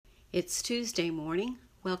It's Tuesday morning.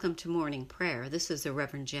 Welcome to morning prayer. This is the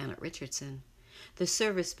Reverend Janet Richardson. The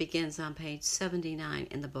service begins on page 79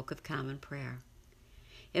 in the Book of Common Prayer.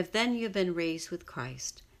 If then you have been raised with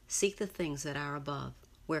Christ, seek the things that are above,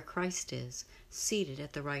 where Christ is, seated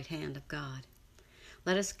at the right hand of God.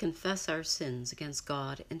 Let us confess our sins against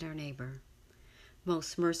God and our neighbor.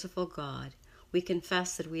 Most merciful God, we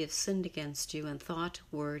confess that we have sinned against you in thought,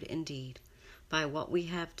 word, and deed, by what we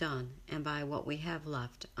have done and by what we have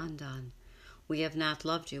left undone. We have not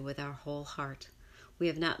loved you with our whole heart. We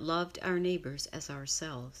have not loved our neighbors as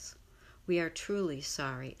ourselves. We are truly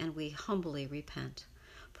sorry, and we humbly repent.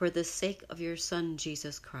 For the sake of your Son,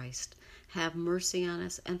 Jesus Christ, have mercy on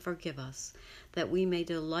us and forgive us, that we may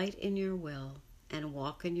delight in your will and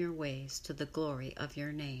walk in your ways to the glory of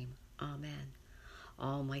your name. Amen.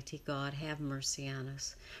 Almighty God, have mercy on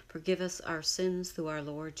us. Forgive us our sins through our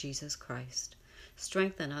Lord Jesus Christ.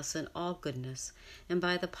 Strengthen us in all goodness, and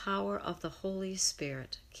by the power of the Holy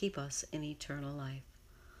Spirit, keep us in eternal life.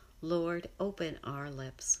 Lord, open our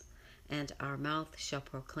lips, and our mouth shall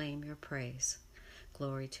proclaim your praise.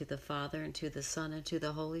 Glory to the Father, and to the Son, and to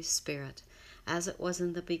the Holy Spirit, as it was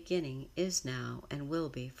in the beginning, is now, and will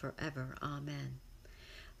be forever. Amen.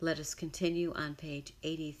 Let us continue on page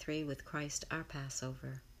 83 with Christ our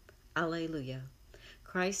Passover. Alleluia.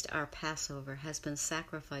 Christ our Passover has been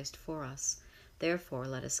sacrificed for us. Therefore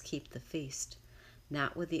let us keep the feast,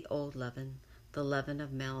 not with the old leaven, the leaven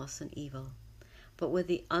of malice and evil, but with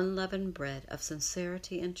the unleavened bread of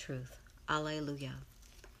sincerity and truth. Alleluia.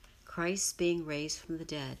 Christ, being raised from the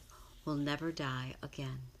dead, will never die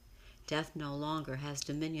again. Death no longer has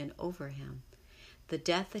dominion over him. The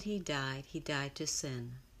death that he died to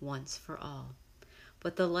sin once for all.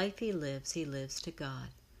 But the life he lives to God.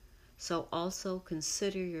 So also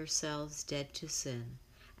consider yourselves dead to sin,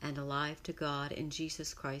 and alive to God in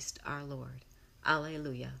Jesus Christ our Lord.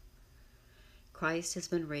 Alleluia. Christ has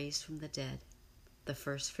been raised from the dead, the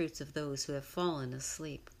first fruits of those who have fallen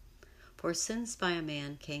asleep. For since by a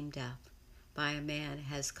man came death, by a man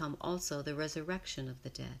has come also the resurrection of the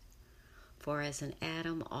dead. For as in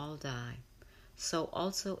Adam all die, so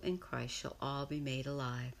also in Christ shall all be made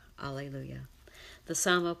alive. Alleluia. The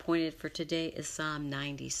psalm appointed for today is Psalm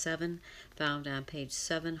 97, found on page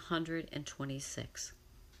 726.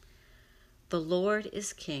 The Lord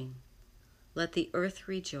is King. Let the earth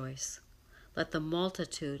rejoice. Let the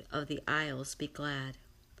multitude of the isles be glad.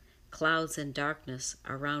 Clouds and darkness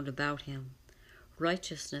are round about him.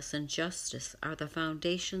 Righteousness and justice are the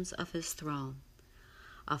foundations of his throne.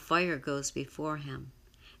 A fire goes before him,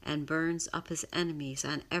 and burns up his enemies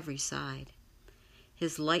on every side.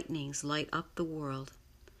 His lightnings light up the world.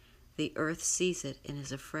 The earth sees it and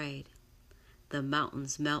is afraid. The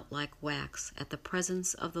mountains melt like wax at the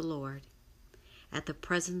presence of the Lord, at the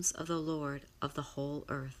presence of the Lord of the whole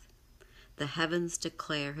earth. The heavens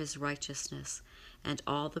declare his righteousness, and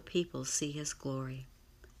all the peoples see his glory.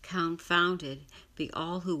 Confounded be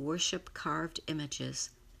all who worship carved images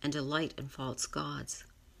and delight in false gods.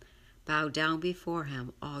 Bow down before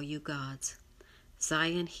him, all you gods.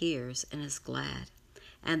 Zion hears and is glad,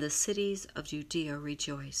 and the cities of Judea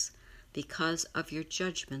rejoice, because of your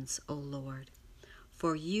judgments, O Lord.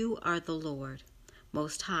 For you are the Lord,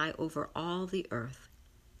 most high over all the earth.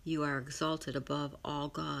 You are exalted above all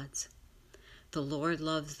gods. The Lord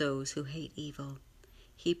loves those who hate evil.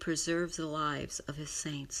 He preserves the lives of his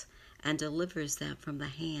saints and delivers them from the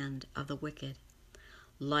hand of the wicked.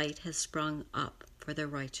 Light has sprung up for the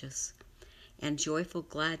righteous, and joyful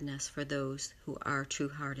gladness for those who are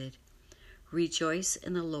true-hearted. Rejoice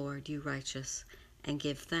in the Lord, you righteous, and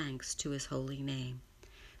give thanks to his holy name.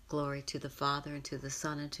 Glory to the Father, and to the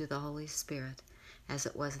Son, and to the Holy Spirit, as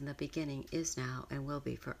it was in the beginning, is now, and will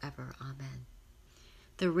be forever. Amen.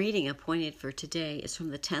 The reading appointed for today is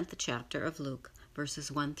from the 10th chapter of Luke,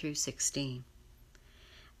 verses 1 through 16.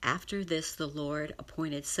 After this the Lord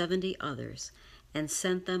appointed 70 others, and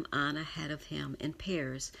sent them on ahead of him in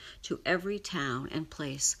pairs to every town and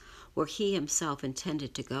place where he himself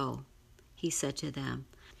intended to go. He said to them,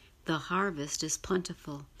 The harvest is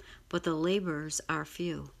plentiful, but the laborers are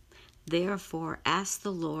few. Therefore ask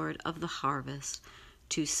the Lord of the harvest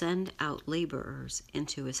to send out laborers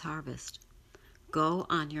into his harvest. Go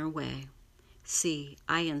on your way. See,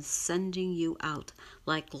 I am sending you out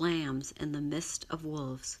like lambs in the midst of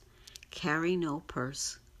wolves. Carry no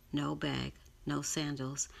purse, no bag, no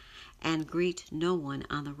sandals, and greet no one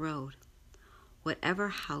on the road. Whatever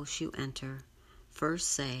house you enter, first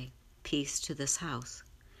say, Peace to this house.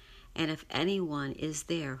 And if anyone is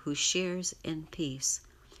there who shares in peace,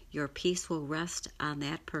 your peace will rest on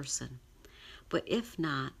that person. But if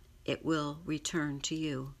not, it will return to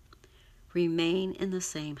you. Remain in the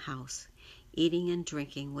same house, eating and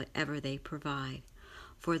drinking whatever they provide,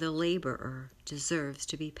 for the laborer deserves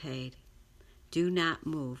to be paid. Do not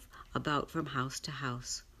move about from house to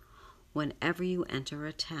house. Whenever you enter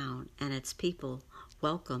a town and its people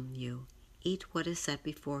welcome you, eat what is set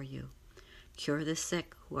before you. Cure the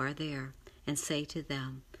sick who are there, and say to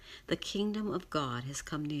them, the kingdom of God has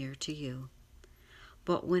come near to you.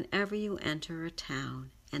 But whenever you enter a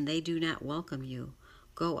town and they do not welcome you,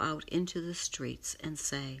 go out into the streets and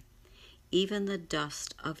say, even the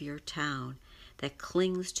dust of your town that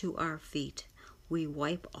clings to our feet we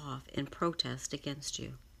wipe off in protest against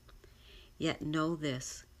you. Yet know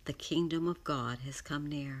this, the kingdom of God has come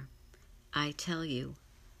near. I tell you,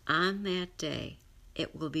 on that day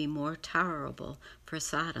it will be more tolerable for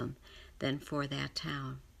Sodom than for that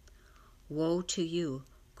town. Woe to you,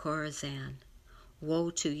 Chorazin! Woe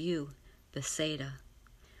to you, Bethsaida!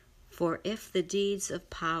 For if the deeds of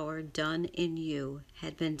power done in you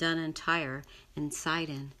had been done in Tyre and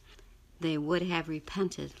Sidon, they would have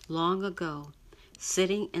repented long ago,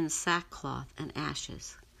 sitting in sackcloth and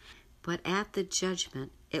ashes. But at the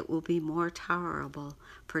judgment it will be more tolerable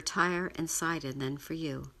for Tyre and Sidon than for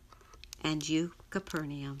you. And you,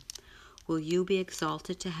 Capernaum, will you be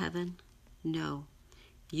exalted to heaven? No,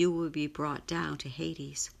 you will be brought down to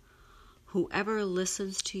Hades. Whoever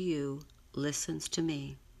listens to you listens to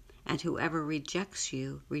me, and whoever rejects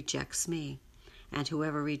you rejects me, and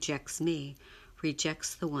whoever rejects me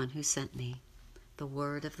rejects the one who sent me. The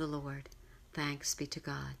word of the Lord. Thanks be to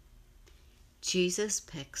God. Jesus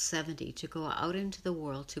picked 70 to go out into the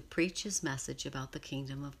world to preach his message about the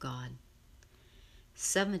kingdom of God.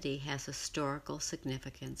 70 has historical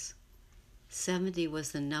significance. 70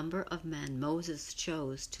 was the number of men Moses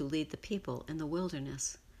chose to lead the people in the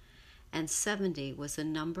wilderness, and 70 was the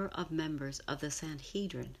number of members of the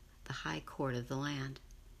Sanhedrin, the high court of the land.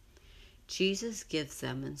 Jesus gives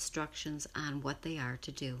them instructions on what they are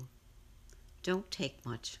to do. Don't take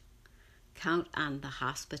much. Count on the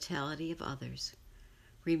hospitality of others.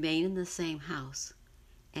 Remain in the same house,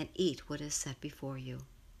 and eat what is set before you.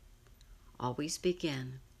 Always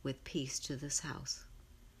begin with peace to this house.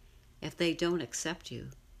 If they don't accept you,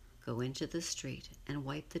 go into the street and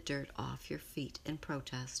wipe the dirt off your feet in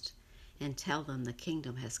protest, and tell them the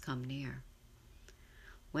kingdom has come near.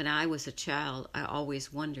 When I was a child, I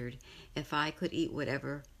always wondered if I could eat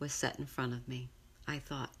whatever was set in front of me. I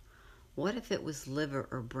thought, what if it was liver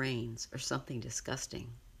or brains or something disgusting?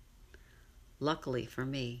 Luckily for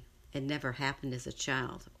me, it never happened as a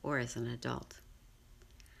child or as an adult.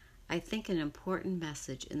 I think an important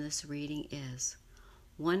message in this reading is,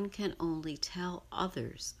 one can only tell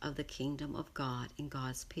others of the kingdom of God and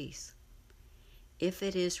God's peace. If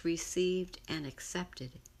it is received and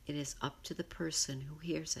accepted, it is up to the person who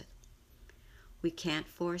hears it. We can't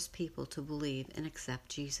force people to believe and accept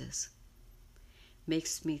Jesus.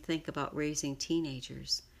 Makes me think about raising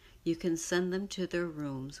teenagers. You can send them to their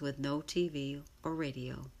rooms with no TV or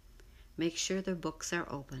radio. Make sure their books are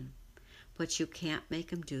open, but you can't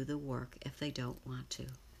make them do the work if they don't want to.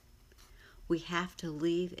 We have to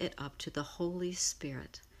leave it up to the Holy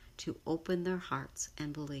Spirit to open their hearts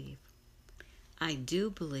and believe. I do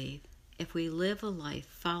believe if we live a life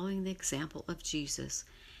following the example of Jesus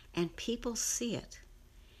and people see it,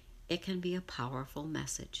 it can be a powerful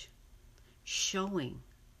message, showing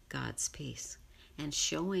God's peace and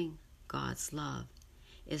showing God's love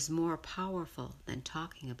is more powerful than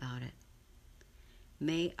talking about it.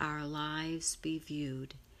 May our lives be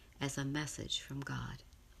viewed as a message from God.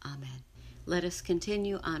 Amen. Let us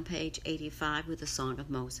continue on page 85 with the Song of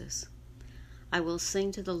Moses. I will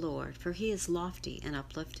sing to the Lord, for he is lofty and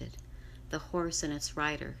uplifted. The horse and its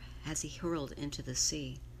rider has he hurled into the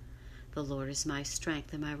sea. The Lord is my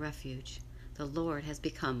strength and my refuge. The Lord has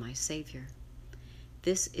become my Savior.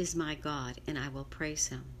 This is my God, and I will praise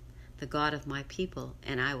him, the God of my people,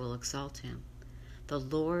 and I will exalt him. The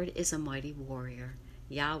Lord is a mighty warrior.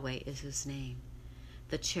 Yahweh is his name.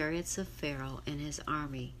 The chariots of Pharaoh and his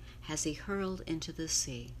army has he hurled into the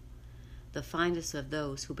sea. The finest of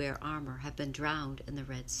those who bear armor have been drowned in the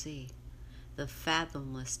Red Sea. The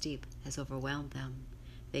fathomless deep has overwhelmed them.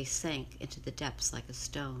 They sank into the depths like a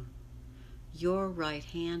stone. Your right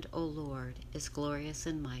hand, O Lord, is glorious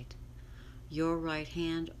in might. Your right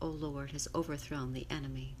hand, O Lord, has overthrown the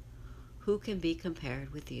enemy. Who can be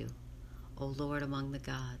compared with you, O Lord among the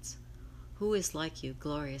gods? Who is like you,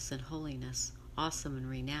 glorious in holiness, awesome and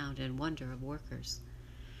renowned in wonder of workers?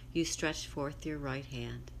 You stretched forth your right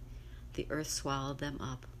hand. The earth swallowed them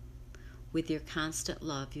up. With your constant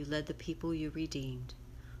love you led the people you redeemed.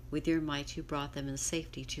 With your might you brought them in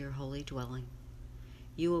safety to your holy dwelling.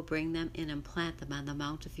 You will bring them in and plant them on the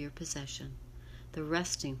mount of your possession, the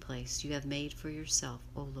resting place you have made for yourself,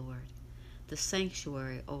 O Lord, the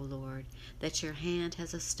sanctuary, O Lord, that your hand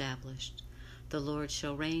has established. The Lord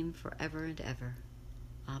shall reign forever and ever.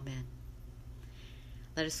 Amen.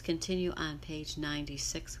 Let us continue on page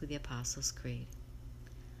 96 with the Apostles' Creed.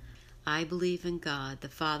 I believe in God, the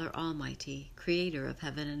Father Almighty, creator of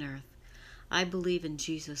heaven and earth. I believe in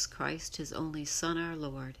Jesus Christ, his only Son, our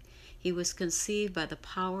Lord. He was conceived by the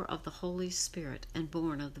power of the Holy Spirit and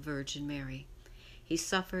born of the Virgin Mary. He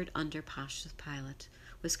suffered under Pontius Pilate,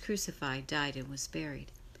 was crucified, died, and was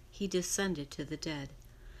buried. He descended to the dead.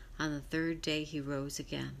 On the third day he rose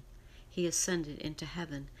again. He ascended into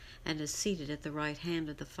heaven and is seated at the right hand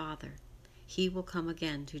of the Father. He will come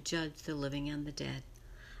again to judge the living and the dead.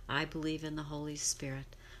 I believe in the Holy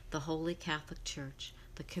Spirit, the Holy Catholic Church,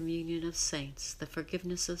 the communion of saints, the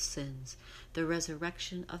forgiveness of sins, the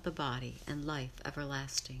resurrection of the body, and life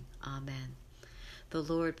everlasting. Amen. The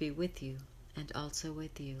Lord be with you, and also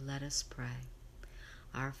with you. Let us pray.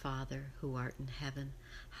 Our Father, who art in heaven,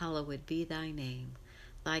 hallowed be thy name.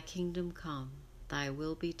 Thy kingdom come, thy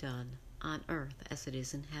will be done, on earth as it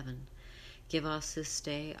is in heaven. Give us this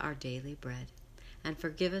day our daily bread, and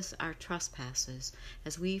forgive us our trespasses,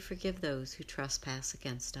 as we forgive those who trespass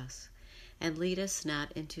against us. And lead us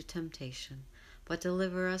not into temptation, but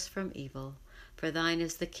deliver us from evil. For thine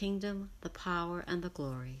is the kingdom, the power, and the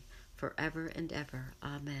glory, forever and ever.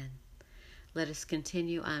 Amen. Let us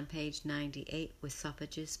continue on page 98 with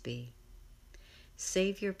suffrages B.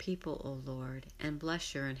 Save your people, O Lord, and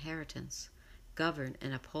bless your inheritance. Govern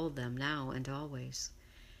and uphold them now and always.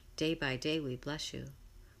 Day by day we bless you.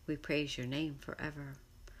 We praise your name forever.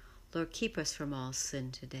 Lord, keep us from all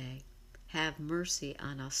sin today. Have mercy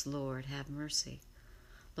on us, Lord, have mercy.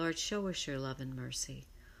 Lord, show us your love and mercy,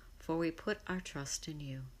 for we put our trust in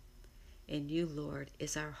you. In you, Lord,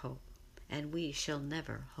 is our hope, and we shall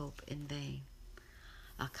never hope in vain.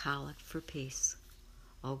 A collect for peace.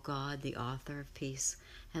 O God, the author of peace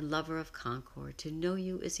and lover of concord, to know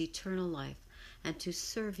you is eternal life, and to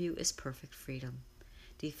serve you is perfect freedom.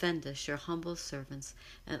 Defend us, your humble servants,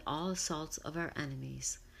 and all assaults of our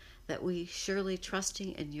enemies, that we, surely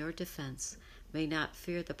trusting in your defense, may not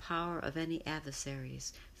fear the power of any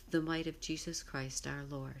adversaries, through the might of Jesus Christ our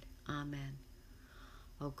Lord. Amen.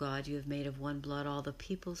 O God, you have made of one blood all the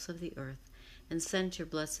peoples of the earth, and sent your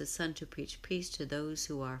blessed Son to preach peace to those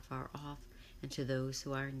who are far off and to those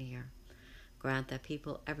who are near. Grant that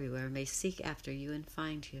people everywhere may seek after you and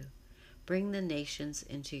find you. Bring the nations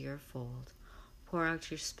into your fold. Pour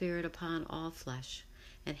out your Spirit upon all flesh,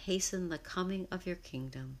 and hasten the coming of your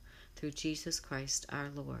kingdom, through Jesus Christ our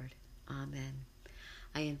Lord. Amen.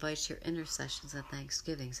 I invite your intercessions and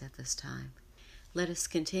thanksgivings at this time. Let us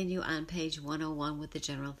continue on page 101 with the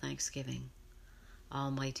general thanksgiving.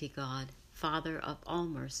 Almighty God, Father of all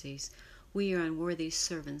mercies, we, your unworthy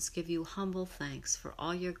servants, give you humble thanks for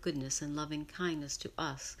all your goodness and loving kindness to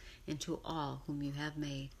us and to all whom you have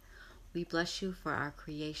made. We bless you for our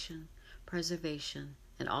creation, preservation,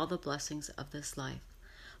 and all the blessings of this life,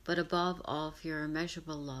 but above all for your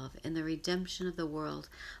immeasurable love in the redemption of the world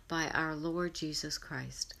by our Lord Jesus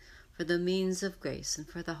Christ, for the means of grace and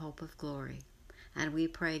for the hope of glory. And we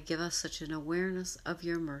pray, give us such an awareness of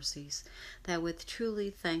your mercies that with truly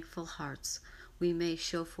thankful hearts we may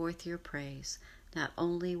show forth your praise, not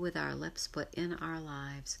only with our lips but in our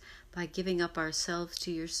lives, by giving up ourselves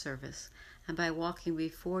to your service, and by walking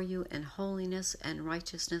before you in holiness and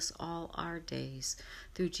righteousness all our days,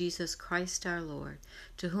 through Jesus Christ our Lord,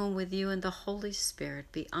 to whom with you and the Holy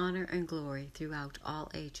Spirit be honor and glory throughout all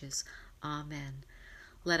ages. Amen.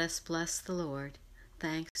 Let us bless the Lord.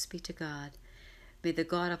 Thanks be to God. May the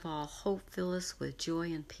God of all hope fill us with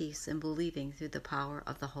joy and peace in believing through the power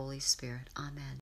of the Holy Spirit. Amen.